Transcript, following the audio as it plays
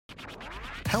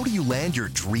How do you land your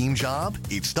dream job?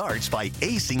 It starts by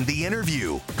acing the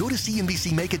interview. Go to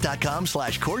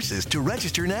cnbcmakeit.com/courses to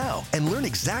register now and learn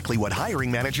exactly what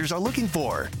hiring managers are looking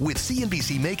for with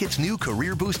CNBC Make It's new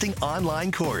career-boosting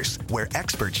online course, where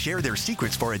experts share their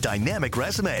secrets for a dynamic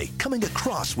resume, coming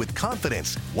across with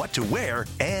confidence, what to wear,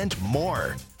 and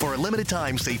more. For a limited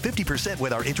time, save 50%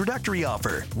 with our introductory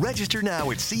offer. Register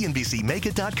now at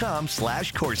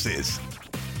cnbcmakeit.com/courses.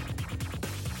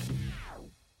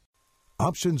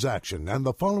 Options Action and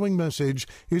the following message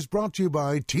is brought to you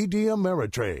by TD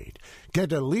Ameritrade.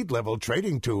 Get elite-level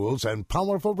trading tools and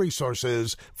powerful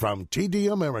resources from TD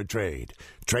Ameritrade.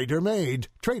 Trader-made,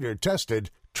 trader-tested,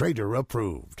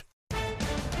 trader-approved.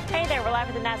 Hey there, we're live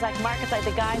at the NASDAQ market site. The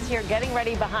guys here getting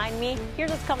ready behind me. Here's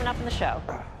what's coming up in the show.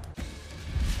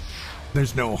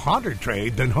 There's no hotter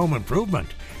trade than home improvement.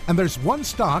 And there's one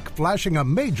stock flashing a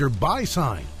major buy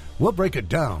sign. We'll break it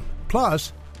down.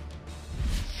 Plus,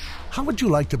 how would you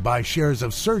like to buy shares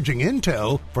of surging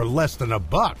Intel for less than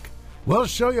 $1? We'll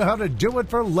show you how to do it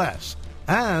for less.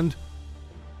 And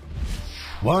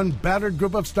one battered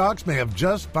group of stocks may have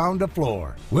just found a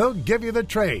floor. We'll give you the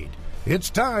trade. It's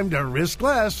time to risk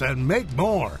less and make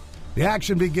more. The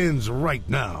action begins right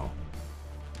now.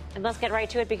 And let's get right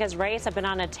to it because rates have been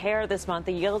on a tear this month.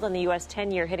 The yield on the U.S.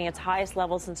 10-year hitting its highest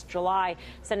level since July,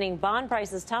 sending bond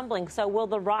prices tumbling. So will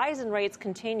the rise in rates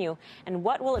continue? And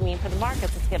what will it mean for the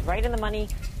markets? Let's get right in the money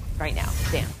right now.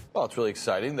 Dan. Well, it's really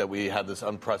exciting that we had this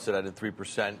unprecedented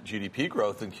 3% GDP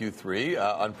growth in Q3,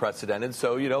 unprecedented.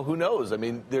 So, who knows? I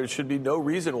mean, there should be no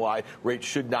reason why rates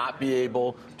should not be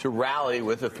able to rally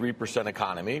with a 3%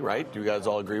 economy, right? Do you guys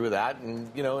all agree with that?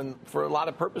 And, and for a lot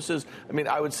of purposes, I mean,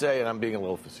 I would say, and I'm being a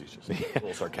little facetious, a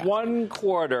little sarcastic.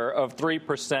 1/4 of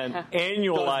 3%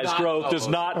 annualized growth does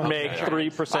not make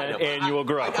 3% annual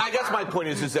growth. I guess my point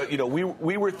is that,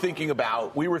 we were thinking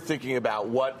about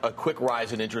what a quick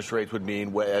rise in interest rates would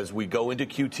mean as we go into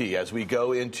QT, as we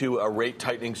go into a rate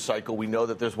tightening cycle. We know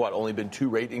that there's only been 2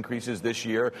 rate increases this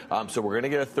year, so we're going to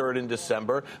get a third in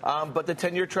December. But the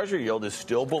 10-year Treasury yield is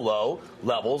still below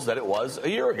levels that it was a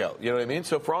year ago. You know what I mean?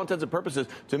 So for all intents and purposes,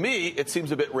 to me, it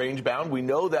seems a bit range bound. We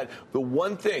know that the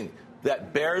one thing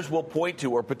that bears will point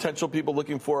to, or potential people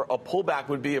looking for a pullback,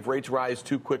 would be if rates rise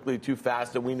too quickly, too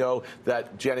fast. And we know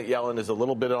that Janet Yellen is a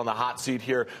little bit on the hot seat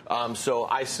here. So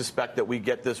I suspect that we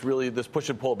get this push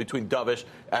and pull between dovish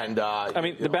and.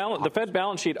 The Fed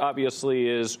balance sheet obviously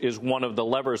is one of the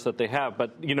levers that they have.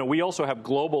 But, we also have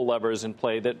global levers in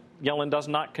play that Yellen does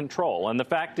not control. And the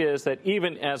fact is that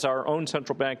even as our own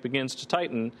central bank begins to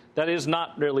tighten, that is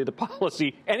not really the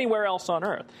policy anywhere else on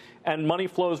earth. And money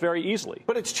flows very easily.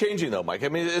 But it's changing, though, Mike. I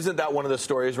mean, isn't that one of the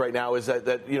stories right now is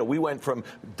that we went from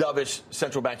dovish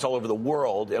central banks all over the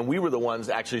world, and we were the ones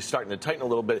actually starting to tighten a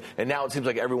little bit, and now it seems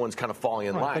like everyone's kind of falling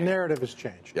in line. The narrative has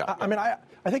changed. Yeah.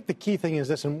 I think the key thing is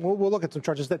this, and we'll look at some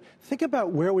charts, is that think about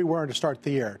where we were to start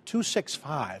the year,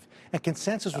 265, and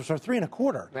consensus was for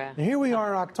 3.25. Yeah. And here we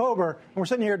are in October, and we're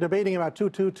sitting here debating about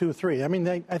 2.223. I mean,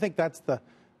 I think that's the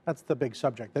big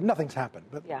subject, that nothing's happened.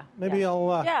 But maybe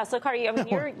I'll... so,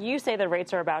 Carter, you say the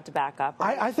rates are about to back up.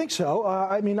 Right? I think so.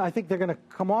 I think they're going to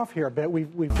come off here a bit.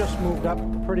 We've just moved up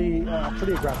pretty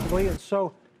aggressively. And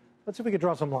so let's see if we can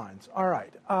draw some lines. All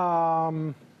right.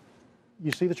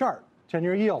 You see the chart,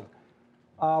 10-year yield.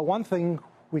 One thing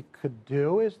we could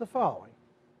do is the following.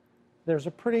 There's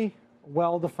a pretty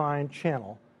well-defined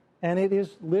channel, and it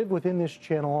is lived within this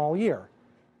channel all year.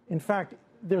 In fact,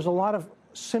 there's a lot of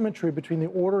symmetry between the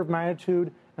order of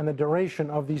magnitude and the duration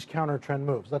of these counter trend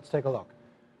moves. Let's take a look.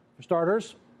 For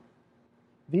starters,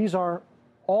 these are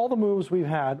all the moves we've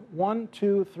had, 1,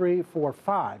 2, 3, 4,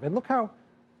 5. And look how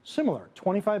similar,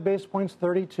 25 basis points,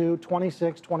 32,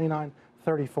 26, 29,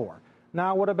 34.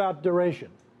 Now, what about duration?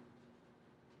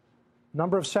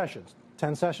 Number of sessions,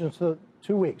 10 sessions to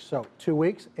 2 weeks. So 2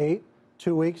 weeks, 8,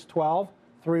 2 weeks, 12,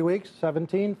 3 weeks,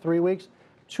 17, 3 weeks.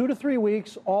 2 to 3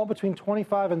 weeks, all between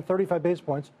 25 and 35 basis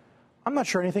points. I'm not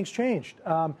sure anything's changed.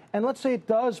 And let's say it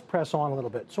does press on a little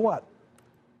bit. So what?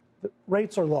 The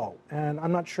rates are low, and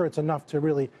I'm not sure it's enough to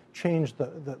really change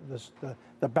the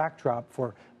backdrop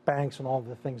for banks and all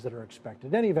the things that are expected.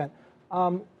 In any event,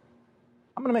 I'm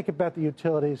going to make a bet the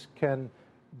utilities can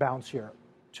bounce here.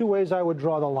 2 ways I would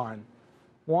draw the line.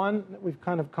 1, that we've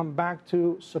kind of come back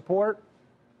to support.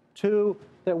 2,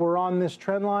 that we're on this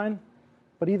trend line.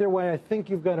 But either way, I think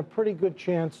you've got a pretty good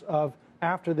chance of,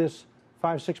 after this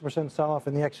 5-6% sell-off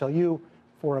in the XLU,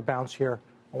 for a bounce here.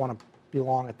 I want to be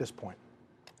long at this point.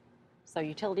 So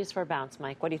utilities for a bounce,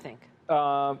 Mike. What do you think?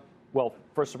 Well,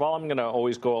 first of all, I'm going to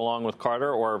always go along with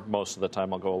Carter, or most of the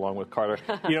time I'll go along with Carter.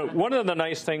 One of the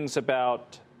nice things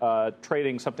about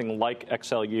trading something like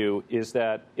XLU is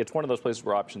that it's one of those places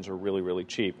where options are really, really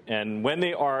cheap. And when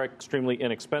they are extremely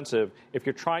inexpensive, if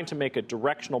you're trying to make a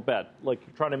directional bet, like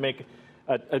you're trying to make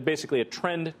basically a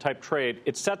trend-type trade,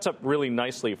 it sets up really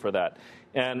nicely for that.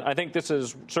 And I think this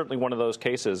is certainly one of those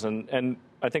cases. And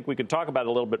I think we could talk about it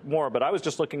a little bit more, but I was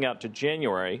just looking out to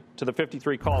January, to the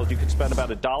 53 calls. You could spend about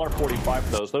 $1.45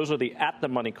 for those. Those are the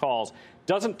at-the-money calls.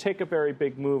 Doesn't take a very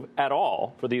big move at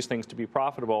all for these things to be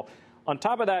profitable. On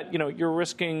top of that, you're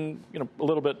risking, a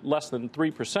little bit less than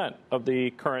 3% of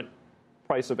the current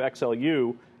price of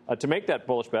XLU to make that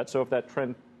bullish bet. So if that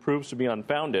trend proves to be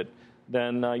unfounded,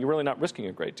 then you're really not risking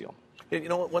a great deal.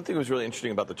 One thing that was really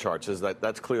interesting about the charts is that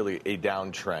that's clearly a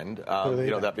downtrend.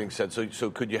 That being said,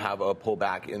 so could you have a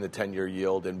pullback in the 10-year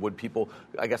yield? And would people,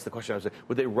 I guess the question I was saying,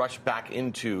 would they rush back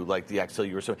into like the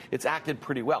XLU or something? It's acted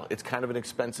pretty well. It's kind of an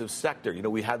expensive sector.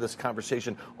 We had this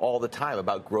conversation all the time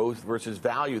about growth versus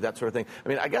value, that sort of thing. I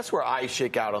mean, I guess where I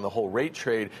shake out on the whole rate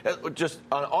trade, just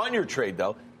on your trade,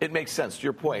 though, it makes sense. To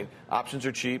your point, options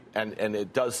are cheap, and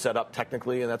it does set up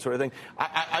technically and that sort of thing.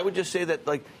 I would just say that,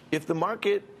 like, if the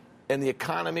market and the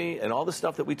economy and all the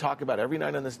stuff that we talk about every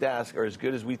night on this desk are as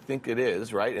good as we think it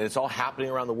is, right? And it's all happening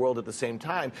around the world at the same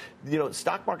time.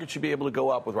 Stock market should be able to go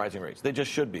up with rising rates. They just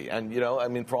should be. And,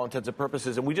 for all intents and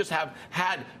purposes. And we just have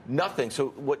had nothing. So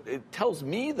what it tells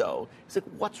me, though, is like,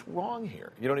 what's wrong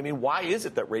here? You know what I mean? Why is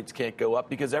it that rates can't go up?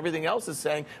 Because everything else is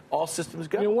saying all systems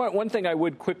go. One thing I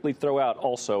would quickly throw out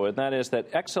also, and that is that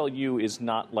XLU is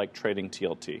not like trading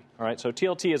TLT. All right. So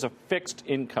TLT is a fixed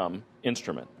income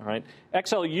instrument. All right.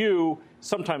 XLU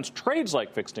sometimes trades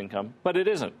like fixed income, but it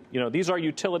isn't. These are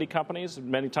utility companies.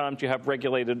 Many times you have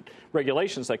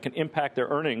regulations that can impact their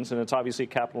earnings, and it's obviously a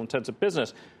capital-intensive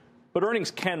business. But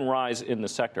earnings can rise in the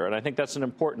sector, and I think that's an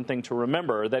important thing to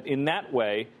remember, that in that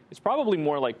way, it's probably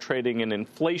more like trading an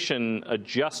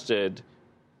inflation-adjusted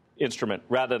instrument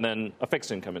rather than a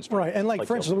fixed income instrument. Right, and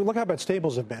for instance, look how bad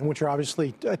stables have been, which are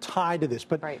obviously tied to this.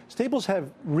 But stables have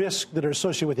risks that are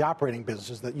associated with the operating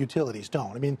businesses that utilities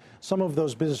don't. I mean, some of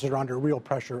those businesses are under real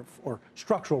pressure for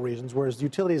structural reasons, whereas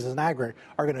utilities as an aggregate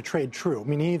are going to trade true. I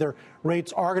mean, either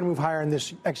rates are going to move higher and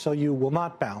this XLU will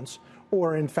not bounce,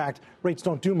 or, in fact, rates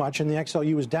don't do much, and the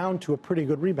XLU is down to a pretty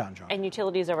good rebound, John. And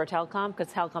utilities over telecom,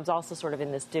 because telecom's also sort of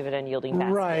in this dividend-yielding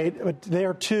basket. Right, but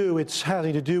there, too, it's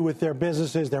having to do with their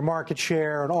businesses, their market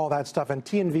share, and all that stuff. And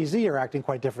TNVZ are acting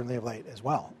quite differently of late as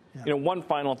well. Yeah. One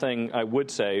final thing I would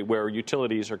say where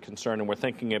utilities are concerned, and we're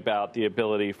thinking about the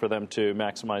ability for them to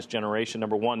maximize generation.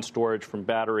 Number one, storage from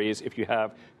batteries if you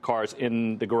have cars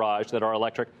in the garage that are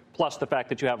electric, plus the fact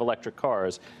that you have electric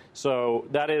cars. So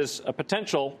that is a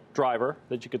potential driver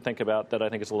that you could think about that I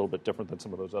think is a little bit different than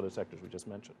some of those other sectors we just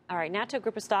mentioned. All right, now to a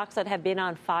group of stocks that have been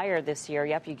on fire this year.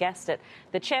 Yep, you guessed it.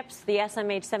 The chips, the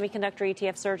SMH semiconductor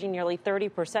ETF surging nearly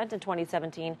 30% in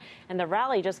 2017, and the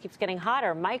rally just keeps getting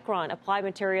hotter. Micron, Applied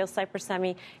Materials, Cypress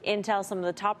Semi, Intel, some of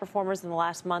the top performers in the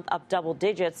last month, up double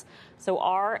digits. So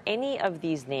are any of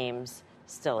these names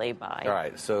still a buy? All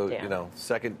right, so,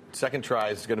 second try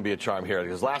is going to be a charm here,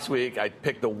 because last week I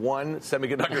picked the one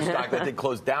semiconductor stock that I think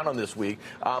closed down on this week,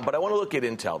 but I want to look at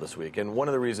Intel this week, and one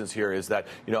of the reasons here is that,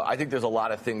 I think there's a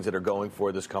lot of things that are going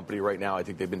for this company right now. I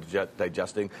think they've been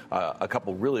digesting a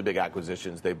couple really big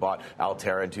acquisitions. They bought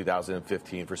Altera in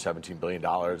 2015 for $17 billion.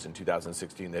 In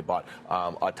 2016, they bought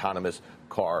autonomous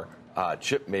car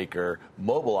chip maker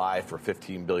Mobileye for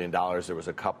 $15 billion. There was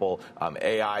a couple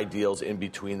AI deals in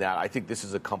between that. I think this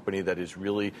is a company that is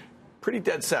really pretty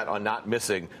dead set on not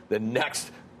missing the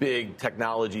next big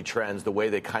technology trends the way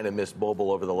they kind of missed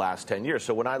mobile over the last 10 years.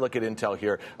 So when I look at Intel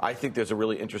here, I think there's a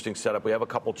really interesting setup. We have a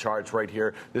couple charts right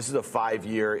here. This is a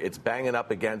 5-year. It's banging up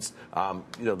against, the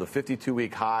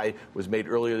 52-week high was made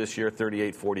earlier this year,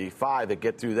 38.45. To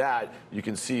get through that, you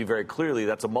can see very clearly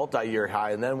that's a multi-year high.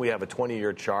 And then we have a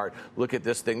 20-year chart. Look at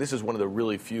this thing. This is one of the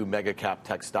really few mega cap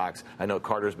tech stocks. I know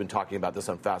Carter's been talking about this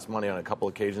on Fast Money on a couple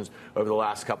occasions over the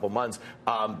last couple months.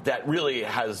 That really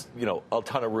has, a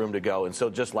ton of room to go. And so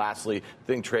just lastly,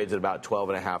 the thing trades at about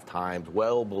 12.5 times,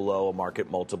 well below a market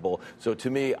multiple. So to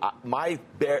me, my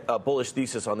bullish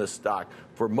thesis on this stock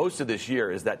for most of this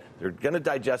year is that they're going to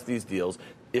digest these deals.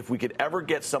 If we could ever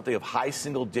get something of high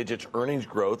single digits earnings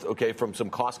growth, from some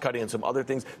cost cutting and some other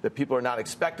things that people are not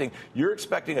expecting, you're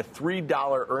expecting a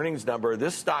 $3 earnings number.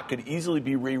 This stock could easily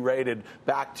be re-rated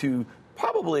back to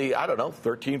probably, I don't know,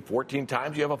 13, 14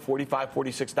 times you have a $45,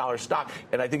 $46 stock.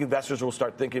 And I think investors will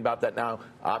start thinking about that now.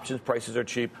 Options prices are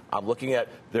cheap. I'm looking at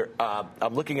their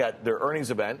earnings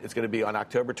event. It's going to be on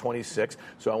October 26th.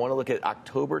 So I want to look at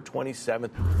October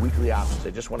 27th weekly options.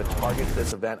 I just want to target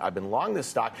this event. I've been long this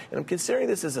stock, and I'm considering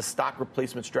this as a stock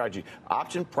replacement strategy.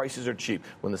 Option prices are cheap.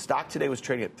 When the stock today was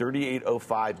trading at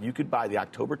 38.05, you could buy the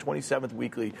October 27th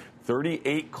weekly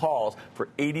 38 calls for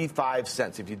 85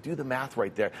 cents. If you do the math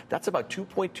right there, that's about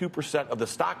 2.2% of the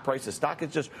stock price. The stock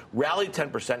has just rallied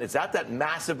 10%. It's at that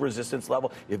massive resistance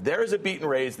level. If there is a beat and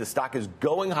raise, the stock is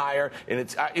going higher, and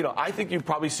it's, I think you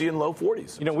probably see in low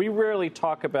 40s. We rarely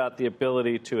talk about the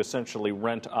ability to essentially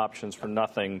rent options for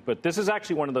nothing, but this is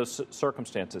actually one of those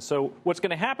circumstances. So what's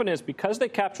going to happen is, because they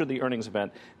captured the earnings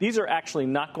event, these are actually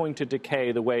not going to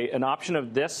decay the way an option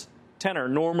of this tenor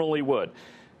normally would.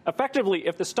 Effectively,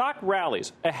 if the stock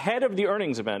rallies ahead of the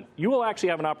earnings event, you will actually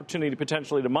have an opportunity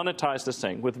potentially to monetize this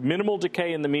thing with minimal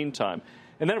decay in the meantime.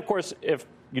 And then, of course, if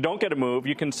you don't get a move,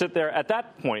 you can sit there at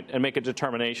that point and make a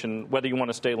determination whether you want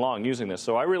to stay long using this.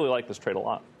 So I really like this trade a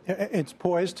lot. It's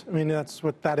poised. I mean, that's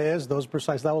what that is, those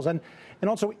precise levels. And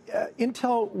also,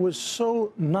 Intel was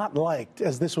so not liked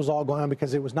as this was all going on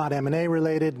because it was not M&A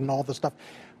related and all the stuff.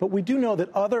 But we do know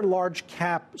that other large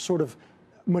cap sort of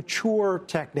mature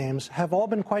tech names have all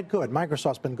been quite good.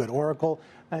 Microsoft's been good. Oracle,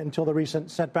 until the recent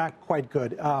setback, quite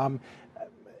good.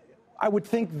 I would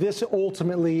think this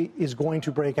ultimately is going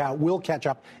to break out, will catch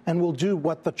up, and will do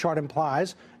what the chart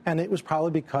implies. And it was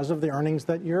probably because of the earnings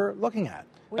that you're looking at.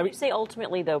 When you say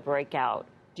ultimately, though, break out,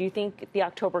 do you think the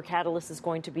October catalyst is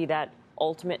going to be that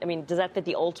ultimate? I mean, does that fit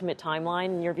the ultimate timeline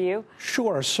in your view?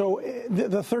 Sure. So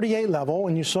the 38 level,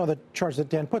 and you saw the charts that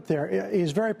Dan put there,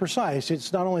 is very precise.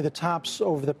 It's not only the tops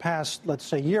over the past, let's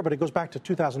say, year, but it goes back to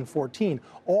 2014,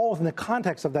 all in the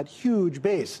context of that huge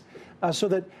base. So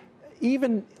that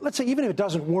even if it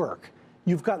doesn't work,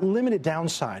 you've got limited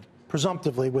downside,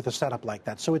 presumptively, with a setup like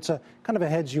that. So it's a kind of a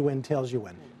heads you win, tails you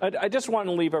win. I just want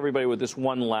to leave everybody with this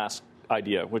one last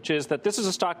idea, which is that this is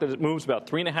a stock that moves about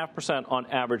 3.5% on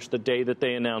average the day that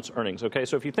they announce earnings. Okay,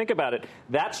 so if you think about it,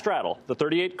 that straddle, the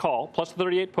 38 call plus the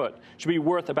 38 put, should be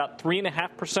worth about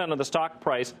 3.5% of the stock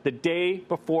price the day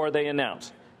before they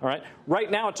announce. All right,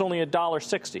 right now it's only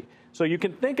 $1.60. So you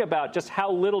can think about just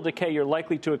how little decay you're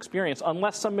likely to experience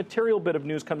unless some material bit of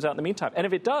news comes out in the meantime. And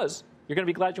if it does, you're going to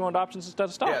be glad you owned options instead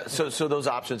of stock. Yeah, so those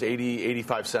options, 80,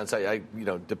 85 cents, I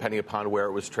depending upon where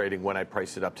it was trading when I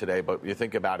priced it up today. But you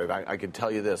think about it, I can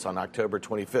tell you this, on October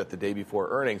 25th, the day before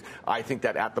earnings, I think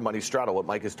that at the money straddle, what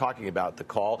Mike is talking about, the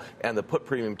call and the put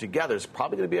premium together is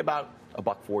probably going to be about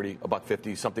 $1.40,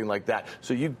 $1.50, something like that.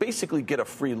 So you basically get a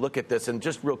free look at this. And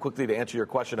just real quickly to answer your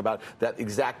question about that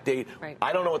exact date, right.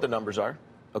 I don't know what the numbers are.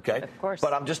 Okay, of course.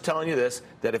 But I'm just telling you this,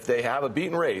 that if they have a beat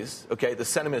and raise, okay, the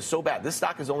sentiment is so bad. This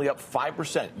stock is only up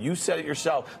 5%. You said it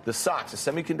yourself. The SOX, the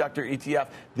semiconductor ETF,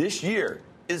 this year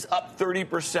is up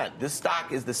 30%. This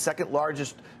stock is the second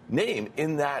largest name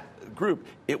in that group.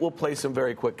 It will play some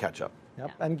very quick catch-up.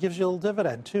 Yep, and gives you a little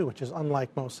dividend, too, which is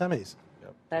unlike most semis.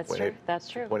 Yep. That's true. That's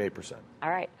true. 0.8%. All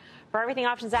right. For everything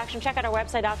Options Action, check out our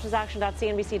website,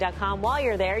 optionsaction.cnbc.com. While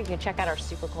you're there, you can check out our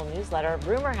super cool newsletter.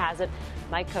 Rumor has it,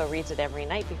 Mike Coe reads it every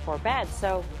night before bed,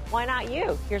 so why not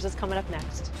you? Here's what's coming up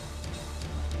next.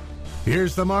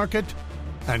 Here's the market,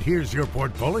 and here's your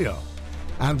portfolio.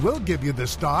 And we'll give you the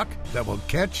stock that will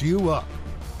catch you up.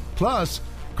 Plus,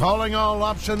 calling all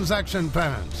Options Action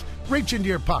fans. Reach into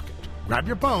your pocket, grab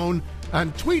your phone,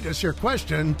 and tweet us your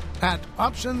question at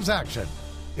Options Action.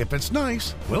 If it's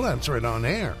nice, we'll answer it on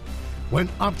air when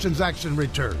Options Action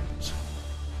returns.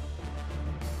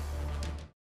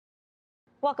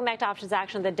 Welcome back to Options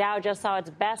Action. The Dow just saw its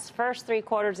best first 3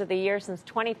 quarters of the year since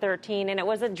 2013, and it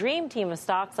was a dream team of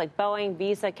stocks like Boeing,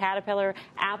 Visa, Caterpillar,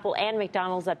 Apple, and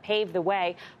McDonald's that paved the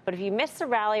way. But if you missed the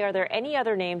rally, are there any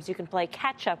other names you can play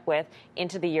catch-up with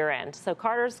into the year-end? So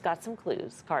Carter's got some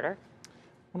clues. Carter?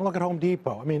 I want to look at Home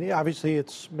Depot. I mean, obviously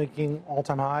it's making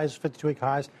all-time highs, 52-week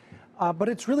highs. But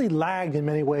it's really lagged in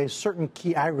many ways certain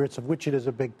key aggregates of which it is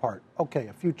a big part. Okay,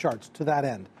 a few charts to that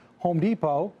end. Home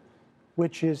Depot,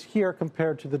 which is here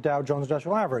compared to the Dow Jones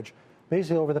Industrial Average,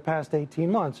 basically over the past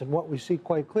 18 months. And what we see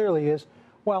quite clearly is,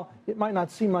 well, it might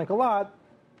not seem like a lot,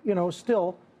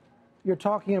 still, you're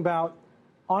talking about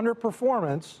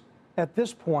underperformance at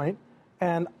this point,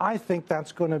 and I think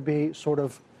that's going to be sort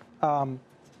of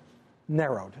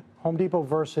narrowed. Home Depot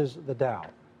versus the Dow.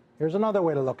 Here's another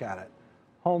way to look at it.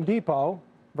 Home Depot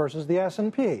versus the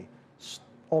S&P,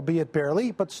 albeit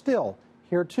barely, but still,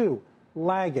 here too,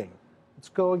 lagging. Let's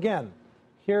go again.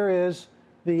 Here is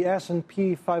the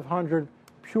S&P 500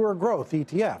 Pure Growth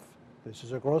ETF. This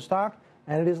is a growth stock,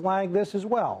 and it has lagged this as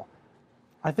well.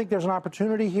 I think there's an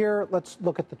opportunity here. Let's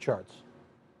look at the charts.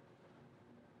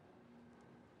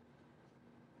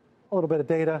 A little bit of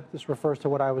data. This refers to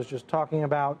what I was just talking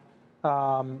about.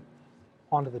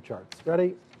 Onto the charts.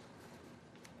 Ready?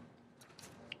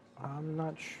 I'm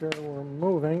not sure we're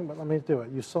moving, but let me do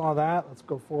it. You saw that. Let's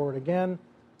go forward again.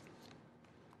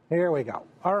 Here we go.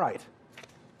 All right.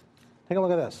 Take a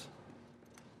look at this.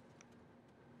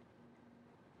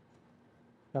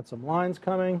 Got some lines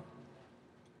coming.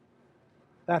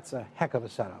 That's a heck of a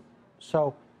setup.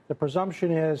 So the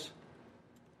presumption is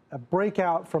a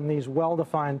breakout from these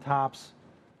well-defined tops.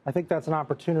 I think that's an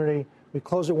opportunity. We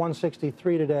close at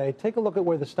 163 today. Take a look at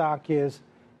where the stock is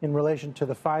in relation to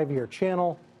the 5-year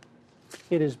channel.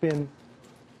 It has been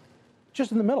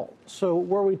just in the middle. So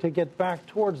were we to get back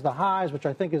towards the highs, which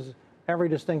I think is every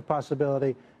distinct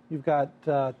possibility, you've got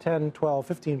 10, 12,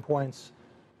 15 points,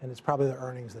 and it's probably the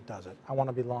earnings that does it. I want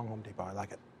to be long Home Depot. I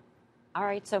like it. All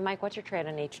right, so Mike, what's your trade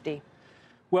on HD?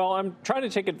 Well, I'm trying to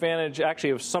take advantage,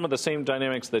 actually, of some of the same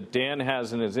dynamics that Dan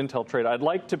has in his Intel trade. I'd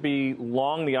like to be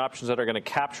long the options that are going to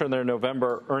capture their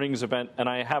November earnings event, and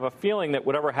I have a feeling that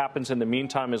whatever happens in the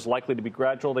meantime is likely to be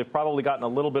gradual. They've probably gotten a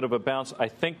little bit of a bounce, I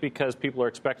think, because people are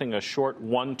expecting a short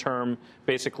one-term,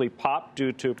 basically, pop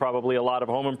due to probably a lot of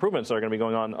home improvements that are going to be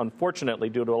going on, unfortunately,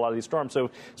 due to a lot of these storms. So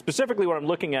specifically what I'm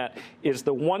looking at is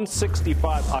the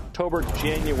 165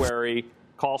 October-January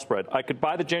call spread. I could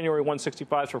buy the January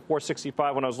 165s for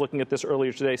 $465 when I was looking at this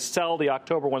earlier today, sell the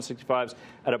October 165s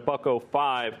at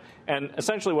 $1.05. And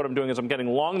essentially what I'm doing is I'm getting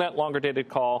long that longer dated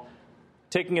call,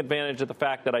 taking advantage of the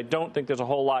fact that I don't think there's a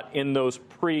whole lot in those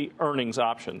pre-earnings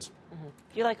options. Mm-hmm.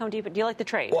 Do you like Home Depot? Do you like the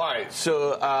trade? Well, all right.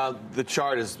 So the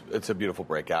chart it's a beautiful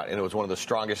breakout, and it was one of the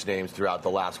strongest names throughout the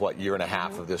last, year and a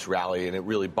half of this rally, and it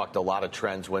really bucked a lot of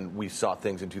trends when we saw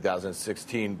things in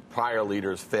 2016. Prior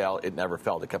leaders fail. It never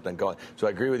fell. It kept on going. So I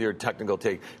agree with your technical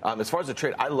take. As far as the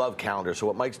trade, I love calendar. So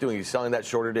what Mike's doing, he's selling that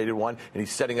shorter dated one, and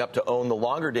he's setting up to own the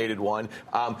longer dated one.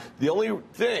 The only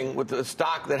thing with the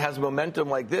stock that has momentum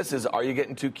like this is, are you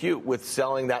getting too cute with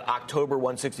selling that October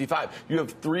 165? You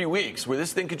have 3 weeks where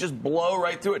this thing could just blow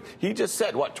right through it. He just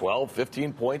said, 12,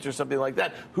 15 points or something like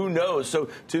that. Who knows? So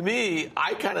to me,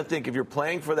 I kind of think if you're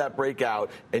playing for that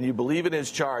breakout and you believe in his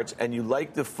charts and you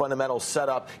like the fundamental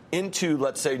setup into,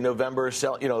 let's say, November,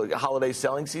 holiday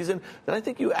selling season, then I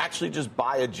think you actually just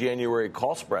buy a January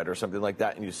call spread or something like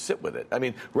that and you sit with it. I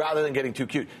mean, rather than getting too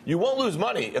cute. You won't lose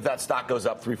money if that stock goes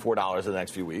up $3, $4 in the next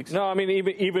few weeks. No, I mean,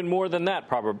 even more than that,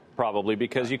 probably,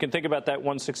 because you can think about that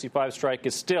 165 strike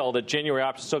is still, that January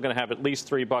option is still going to have at least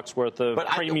 $3 worth of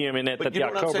premium in it that the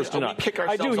October's do not.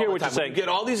 I do hear what you're saying. You get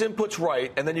all these inputs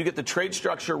right, and then you get the trade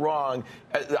structure wrong.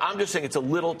 I'm just saying it's a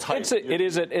little tight.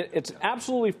 It's an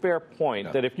absolutely fair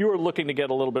point that if you are looking to get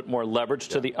a little bit more leverage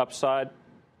to the upside,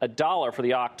 $1 for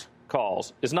the Oct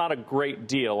calls is not a great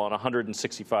deal on a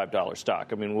 $165 stock.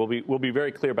 I mean, we'll be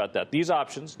very clear about that. These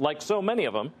options, like so many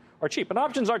of them, are cheap. And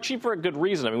options are cheap for a good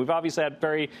reason. I mean, we've obviously had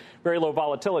very, very low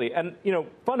volatility. And,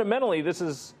 fundamentally, this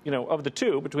is, of the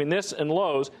two, between this and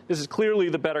Lowe's, this is clearly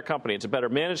the better company. It's a better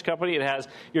managed company. It has,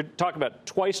 you're talking about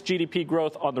twice GDP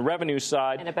growth on the revenue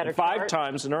side, and a better 5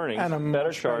 times in earnings. And a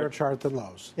much better chart than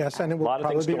Lowe's. Yes, and it will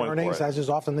probably be earnings, as is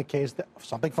often the case,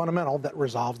 something fundamental that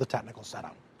resolves the technical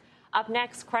setup. Up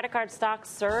next, credit card stocks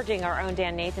surging. Our own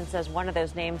Dan Nathan says one of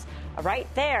those names right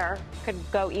there could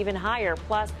go even higher.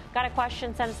 Plus, got a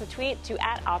question, send us a tweet to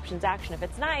 @OptionsAction. If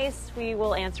it's nice, we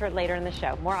will answer it later in the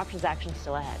show. More Options Action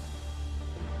still ahead.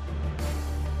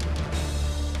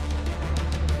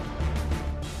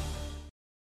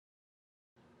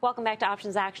 Welcome back to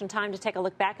Options Action. Time to take a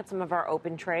look back at some of our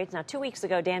open trades. Now, 2 weeks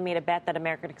ago, Dan made a bet that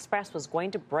American Express was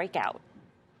going to break out.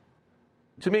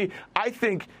 To me, I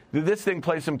think that this thing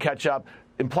plays some catch-up.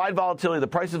 Implied volatility, the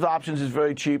price of options is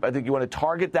very cheap. I think you want to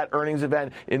target that earnings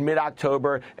event in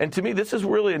mid-October. And to me, this is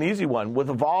really an easy one. With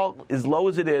the vol as low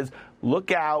as it is,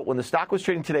 look out. When the stock was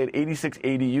trading today at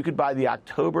 86.80, you could buy the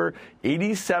October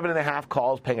 87.5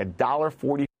 calls, paying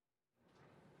 $1.40.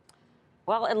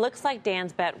 Well, it looks like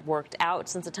Dan's bet worked out.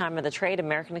 Since the time of the trade,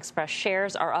 American Express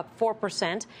shares are up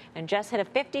 4% and just hit a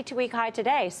 52-week high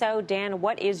today. So, Dan,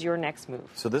 what is your next move?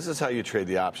 So this is how you trade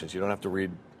the options. You don't have to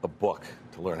read a book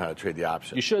to learn how to trade the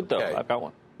options. You should, though. Okay. I've got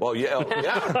one. Well, yeah.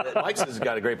 Mike has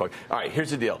got a great book. All right,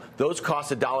 here's the deal. Those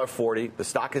cost $1.40. The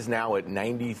stock is now at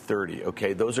 $90.30.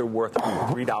 Okay, those are worth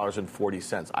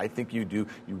 $3.40. I think you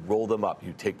roll them up.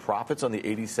 You take profits on the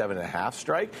 87.5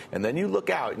 strike, and then you look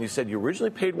out and you said you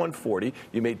originally paid $1.40.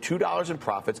 You made $2 in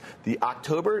profits. The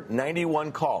October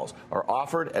 91 calls are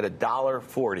offered at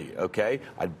 $1.40. Okay,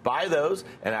 I'd buy those,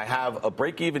 and I have a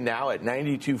break even now at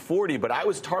 $92.40. But I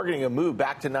was targeting a move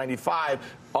back to $95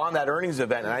 on that earnings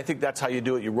event, and I think that's how you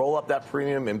do it. You you roll up that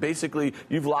premium, and basically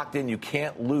you've locked in. You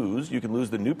can't lose. You can lose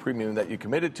the new premium that you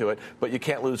committed to it, but you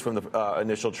can't lose from the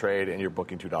initial trade, and you're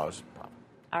booking $2 profit.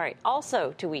 All right.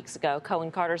 Also, 2 weeks ago,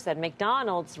 Cohen Carter said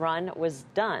McDonald's run was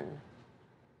done.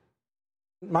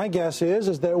 My guess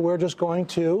is that we're just going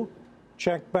to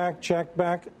check back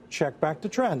to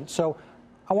trend. So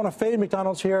I want to fade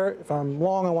McDonald's here. If I'm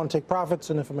long, I want to take profits.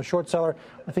 And if I'm a short seller,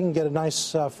 I think I can get a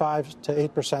nice 5 to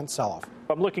 8% sell-off.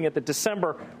 I'm looking at the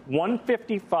December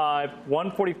 155,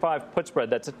 145 put spread.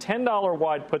 That's a $10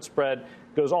 wide put spread.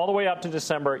 Goes all the way up to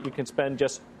December. You can spend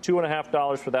just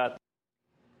 $2.50 for that.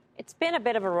 It's been a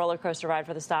bit of a roller coaster ride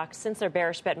for the stock. Since their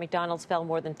bearish bet, McDonald's fell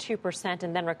more than 2%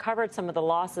 and then recovered some of the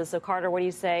losses. So, Carter, what do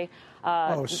you say?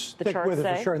 Stick with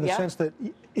it for sure, in the sense that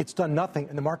it's done nothing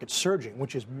and the market's surging,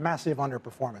 which is massive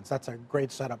underperformance. That's a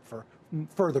great setup for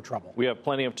further trouble. We have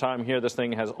plenty of time here. This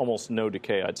thing has almost no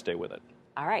decay. I'd stay with it.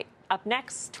 All right. Up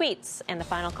next, tweets and the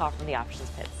final call from the options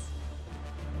pits.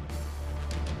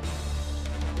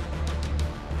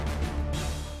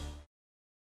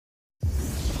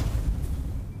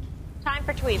 Time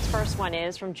for tweets. First one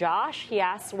is from Josh. He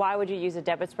asks, why would you use a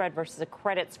debit spread versus a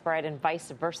credit spread and vice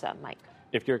versa, Mike?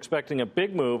 If you're expecting a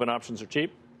big move and options are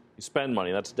cheap, you spend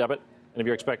money. That's debit. And if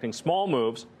you're expecting small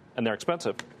moves and they're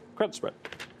expensive, credit spread.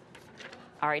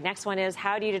 All right. Next one is,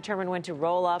 how do you determine when to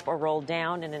roll up or roll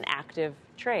down in an active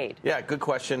trade? Yeah, good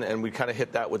question. And we kind of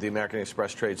hit that with the American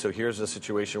Express trade. So here's a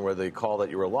situation where the call that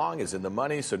you were long is in the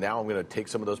money. So now I'm going to take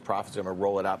some of those profits. I'm going to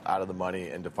roll it out of the money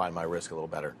and define my risk a little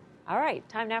better. All right,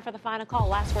 time now for the final call.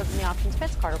 Last word from the options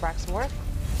pits. Carter Braxton Worth.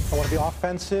 I want to be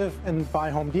offensive and buy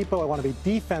Home Depot. I want to be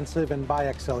defensive and buy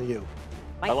XLU.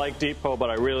 Mike? I like Depot, but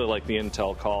I really like the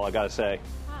Intel call, I got to say.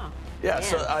 Oh, yeah, man.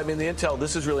 so, I mean, the Intel,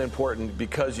 this is really important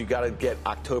because you got to get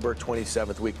October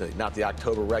 27th weekly, not the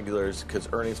October regulars, because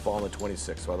earnings fall on the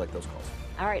 26th, so I like those calls.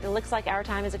 All right, it looks like our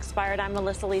time has expired. I'm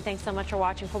Melissa Lee. Thanks so much for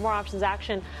watching. For more options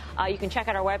action, you can check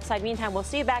out our website. Meantime, we'll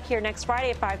see you back here next Friday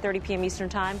at 5:30 p.m. Eastern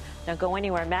Time. Don't go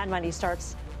anywhere. Mad Money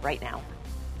starts right now.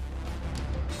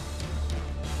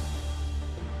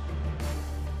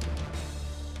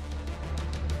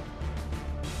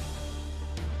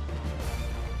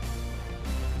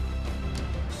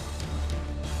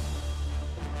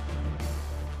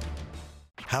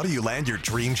 How do you land your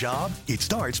dream job? It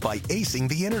starts by acing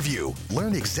the interview.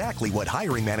 Learn exactly what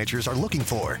hiring managers are looking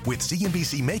for with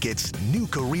CNBC Make It's new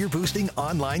career-boosting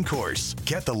online course.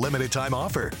 Get the limited time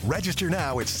offer. Register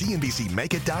now at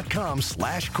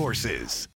cnbcmakeit.com/courses.